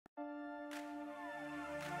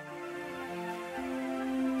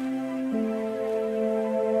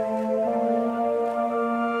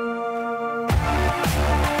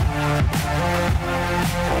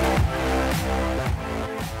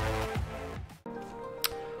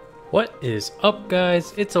What is up,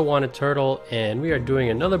 guys? It's a Wanted Turtle, and we are doing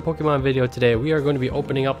another Pokemon video today. We are going to be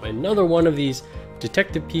opening up another one of these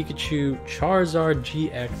Detective Pikachu Charizard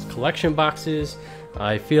GX collection boxes.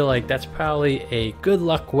 I feel like that's probably a good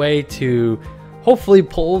luck way to hopefully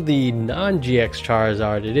pull the non-GX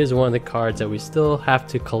Charizard. It is one of the cards that we still have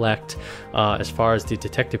to collect as far as the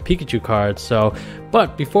Detective Pikachu cards.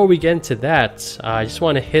 But before we get into that, I just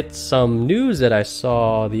want to hit some news that I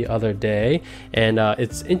saw the other day, and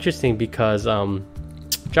it's interesting because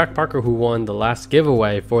Jack Parker, who won the last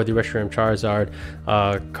giveaway for the Reshiram Charizard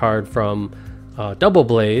card from Double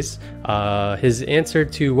Blaze, his answer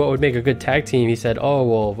to what would make a good tag team, he said, oh,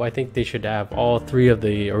 well, I think they should have all three of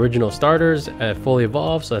the original starters fully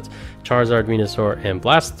evolved. So that's Charizard, Venusaur, and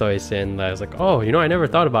Blastoise. And I was like, oh, you know, I never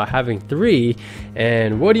thought about having three.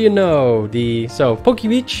 And what do you know? So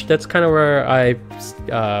Pokebeach, that's kind of where I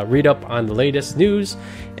read up on the latest news.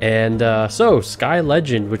 And so Sky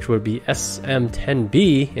Legend, which would be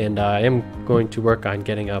SM10B, and I am going to work on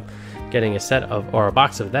getting a set of, or a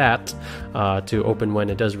box of that to open when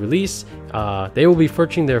it does release. They will be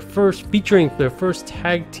featuring their first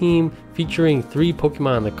tag team featuring 3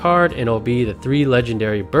 Pokemon on the card, and it'll be the 3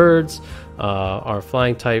 legendary birds, our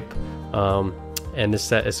flying type, and this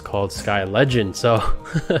set is called Sky Legend. So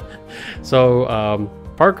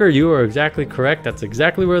Parker, you are exactly correct. That's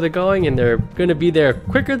exactly where they're going, and they're going to be there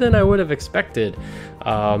quicker than I would have expected.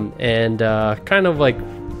 Kind of like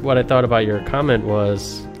what I thought about your comment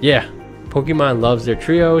was, yeah, Pokemon loves their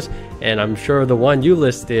trios, and I'm sure the one you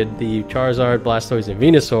listed, the Charizard, Blastoise, and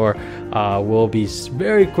Venusaur, will be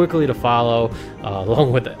very quickly to follow,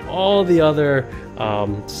 along with all the other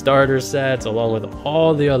starter sets, along with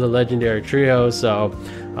all the other legendary trios. So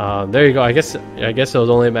there you go. I guess it was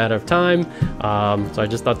only a matter of time. So I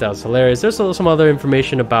just thought that was hilarious. There's also some other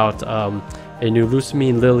information about a new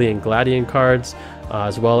Lusamine, Lily, and Gladion cards,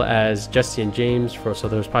 as well as Jesse and James. So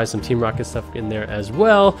there's probably some Team Rocket stuff in there as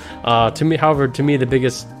well. However, to me, the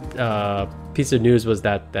biggest piece of news was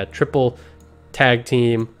that triple tag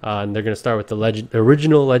team, and they're going to start with the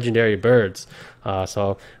original legendary birds.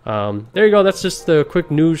 There you go. That's just the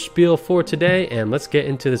quick news spiel for today, and let's get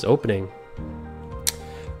into this opening.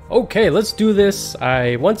 Okay, let's do this.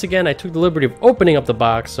 Once again, I took the liberty of opening up the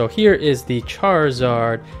box. So here is the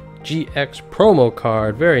Charizard GX promo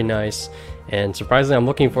card. Very nice. And surprisingly, I'm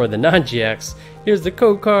looking for the non-GX. Here's the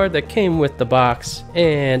code card that came with the box.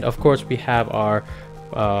 And of course, we have our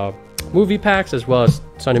movie packs as well as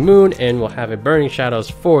Sun and Moon. And we'll have a Burning Shadows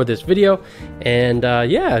for this video. And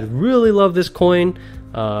yeah, I really love this coin.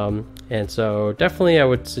 And so definitely I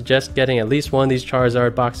would suggest getting at least one of these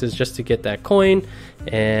Charizard boxes just to get that coin.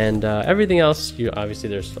 And everything else, obviously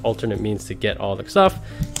there's alternate means to get all the stuff.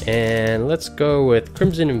 And let's go with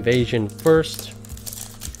Crimson Invasion first.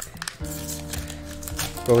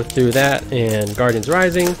 Go through that and Guardians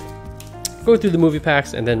Rising. Go through the movie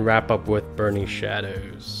packs and then wrap up with Burning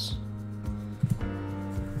Shadows.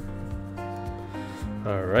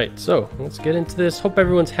 Alright, so let's get into this. Hope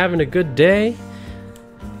everyone's having a good day.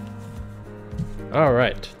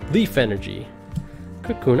 Alright, Leaf Energy.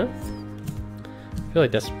 Kakuna. I feel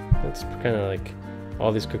like that's kind of like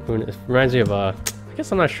all these Kakuna. It reminds me of I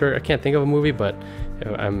guess I'm not sure. I can't think of a movie, but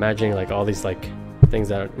I'm imagining like all these like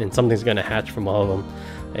things and something's gonna hatch from all of them.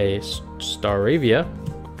 A Staravia,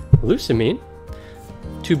 Lusamine,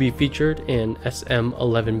 to be featured in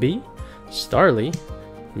SM11B, Starly,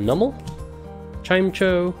 Numel,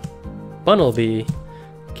 Chimcho, Bunnelby,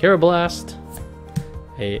 Carablast,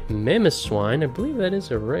 a Mamoswine. I believe that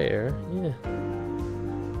is a rare. Yeah.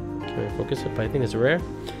 Can I focus it? But I think it's a rare.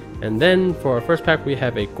 And then for our first pack, we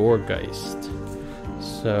have a Gourgeist.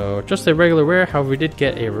 So just a regular rare. However, we did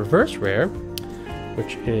get a reverse rare,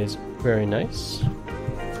 which is very nice.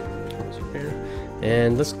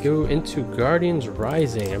 And let's go into Guardians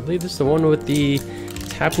Rising. I believe this is the one with the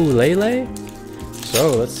Tapu Lele.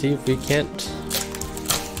 So let's see if we can't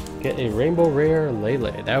get a Rainbow Rare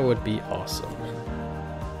Lele. That would be awesome.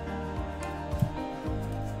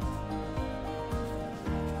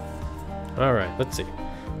 Alright, let's see.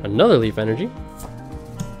 Another Leaf Energy.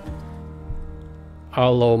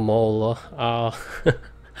 Alomola.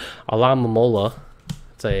 Alamomola.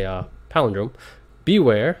 It's a palindrome.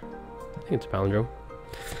 Beware. I think it's a palindrome.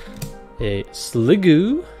 A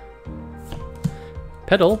Sliggoo.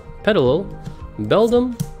 Petalil.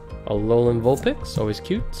 Beldum. Alolan Vulpix. Always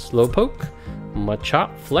cute. Slowpoke.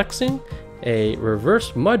 Machop Flexing. A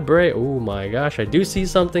reverse Mudbray. Oh my gosh, I do see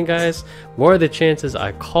something, guys. What are the chances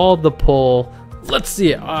I called the pull? Let's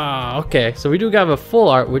see it. Okay, so we do have a full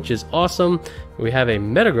art, which is awesome. We have a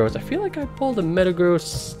Metagross. I feel like I pulled a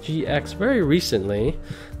Metagross GX very recently.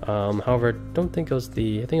 However, I don't think it was I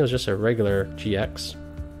think it was just a regular GX.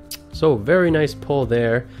 So very nice pull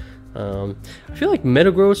there. I feel like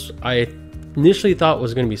Metagross, I initially thought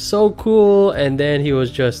was going to be so cool, and then he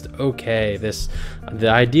was just okay. The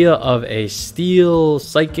idea of a steel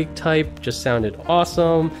psychic type just sounded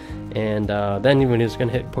awesome, and then when he was going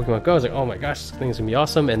to hit Pokemon Go, I was like, oh my gosh, this thing's going to be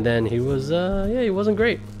awesome, and then he was, yeah, he wasn't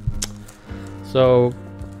great. So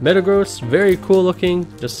Metagross, very cool looking,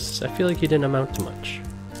 just I feel like he didn't amount to much.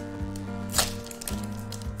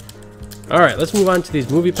 Alright, let's move on to these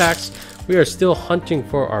movie packs. We are still hunting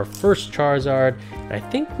for our first Charizard. I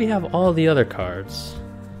think we have all the other cards.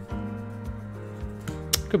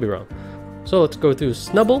 Could be wrong. So let's go through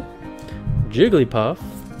Snubbull, Jigglypuff,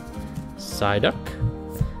 Psyduck,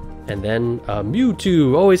 and then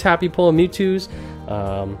Mewtwo. Always happy pulling Mewtwo's.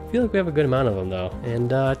 Feel like we have a good amount of them though. And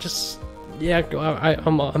just, yeah,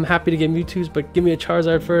 I'm happy to get Mewtwo's, but give me a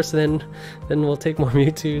Charizard first, and then we'll take more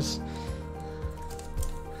Mewtwo's.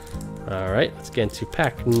 Alright, let's get into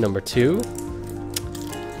pack number 2.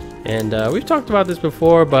 And we've talked about this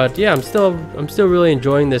before, but yeah, I'm still really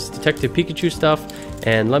enjoying this Detective Pikachu stuff.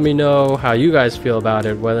 And let me know how you guys feel about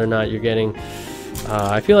it, whether or not you're getting...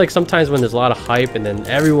 I feel like sometimes when there's a lot of hype and then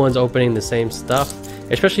everyone's opening the same stuff,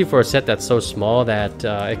 especially for a set that's so small that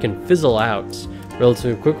it can fizzle out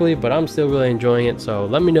relatively quickly, but I'm still really enjoying it. So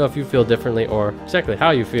let me know if you feel differently or exactly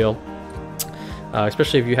how you feel.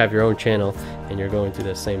 Especially if you have your own channel and you're going through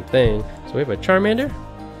the same thing. So we have a Charmander,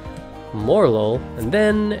 Morlul, and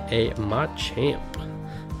then a Machamp.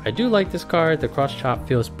 I do like this card. The cross chop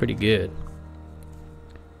feels pretty good.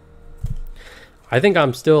 I think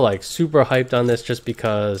I'm still like super hyped on this just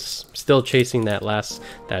because I'm still chasing that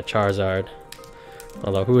Charizard.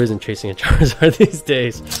 Although who isn't chasing a Charizard these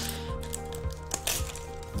days?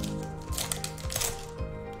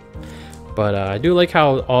 But I do like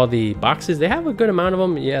how all the boxes, they have a good amount of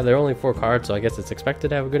them. Yeah, they're only 4 cards, so I guess it's expected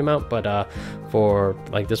to have a good amount. But for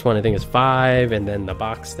like this one, I think is 5, and then the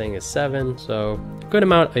box thing is 7. So good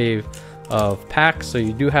amount of packs. So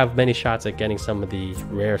you do have many shots at getting some of the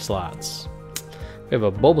rare slots. We have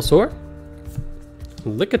a Bulbasaur,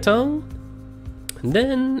 Lickitung, and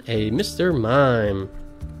then a Mr. Mime.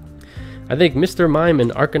 I think Mr. Mime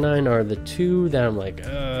and Arcanine are the two that I'm like,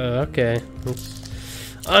 okay.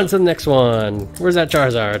 On to the next one. Where's that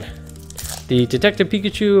Charizard? The Detective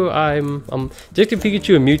Pikachu, Detective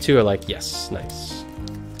Pikachu and Mewtwo are like, yes, nice.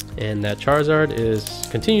 And that Charizard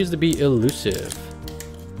continues to be elusive.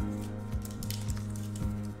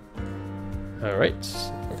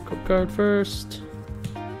 Alright, code card first.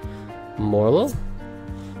 Morlul,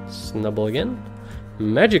 Snubbull again,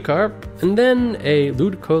 Magikarp, and then a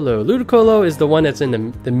Ludicolo. Ludicolo is the one that's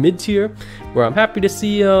in the mid tier, where I'm happy to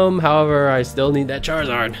see him. However, I still need that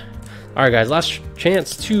Charizard. Alright guys, last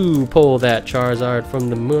chance to pull that Charizard from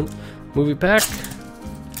the movie pack.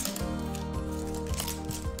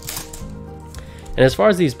 And as far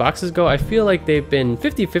as these boxes go, I feel like they've been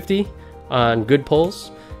 50-50 on good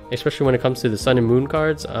pulls, especially when it comes to the Sun and Moon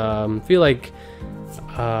cards. Feel like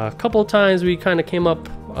a couple times we kind of came up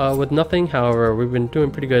with nothing. However, we've been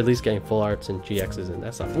doing pretty good, at least getting full arts and GXs and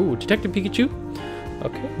that stuff. Ooh, Detective Pikachu.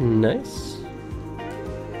 Okay, nice.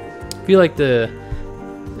 Feel like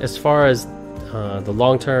as far as the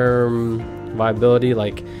long-term viability,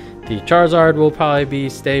 like the Charizard will probably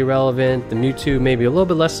stay relevant. The Mewtwo maybe a little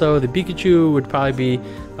bit less so. The Pikachu would probably be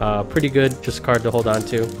pretty good, just a card to hold on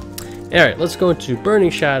to. Alright, let's go into Burning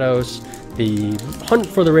Shadows. The hunt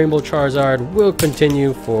for the Rainbow Charizard will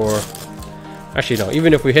continue for... Actually, no,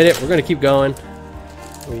 even if we hit it, we're going to keep going.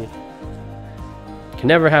 We can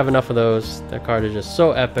never have enough of those. That card is just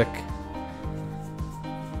so epic.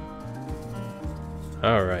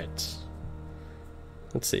 Alright.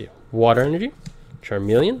 Let's see. Water Energy,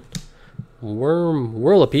 Charmeleon,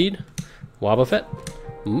 Whirlipede, Wobbuffet,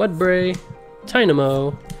 Mudbray,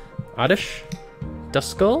 Tynamo, Oddish,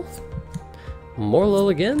 Duskull,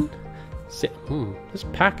 Morlul again. See, this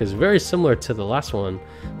pack is very similar to the last one,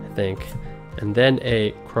 I think. And then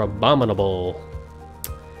a Crabominable.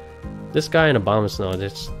 This guy and Abomasnow, I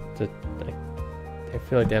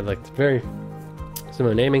feel like they have like very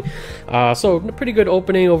similar naming. So pretty good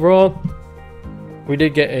opening overall. We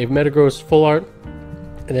did get a Metagross full art.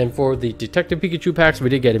 And then for the Detective Pikachu packs, we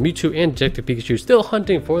did get a Mewtwo and Detective Pikachu. Still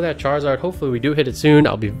hunting for that Charizard. Hopefully we do hit it soon.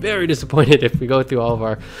 I'll be very disappointed if we go through all of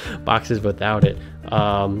our boxes without it.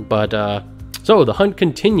 But So the hunt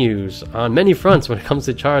continues on many fronts when it comes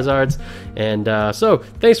to Charizards. And so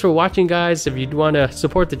thanks for watching, guys. If you want to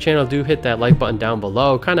support the channel, do hit that like button down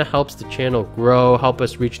below. Kind of helps the channel grow, help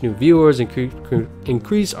us reach new viewers, and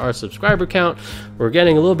increase our subscriber count. We're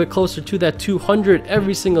getting a little bit closer to that 200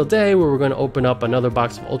 every single day, where we're going to open up another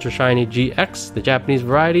box of Ultra Shiny GX, the Japanese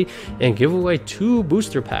variety, and give away 2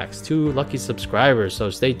 booster packs to lucky subscribers.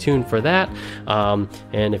 So stay tuned for that.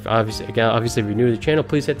 And if obviously if you're new to the channel,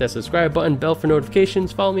 please hit that subscribe button, bell for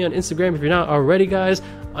notifications. Follow me on Instagram if you're not already, guys.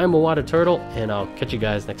 I'm a Water Turtle, and I'll catch you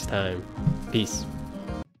guys next time. Peace.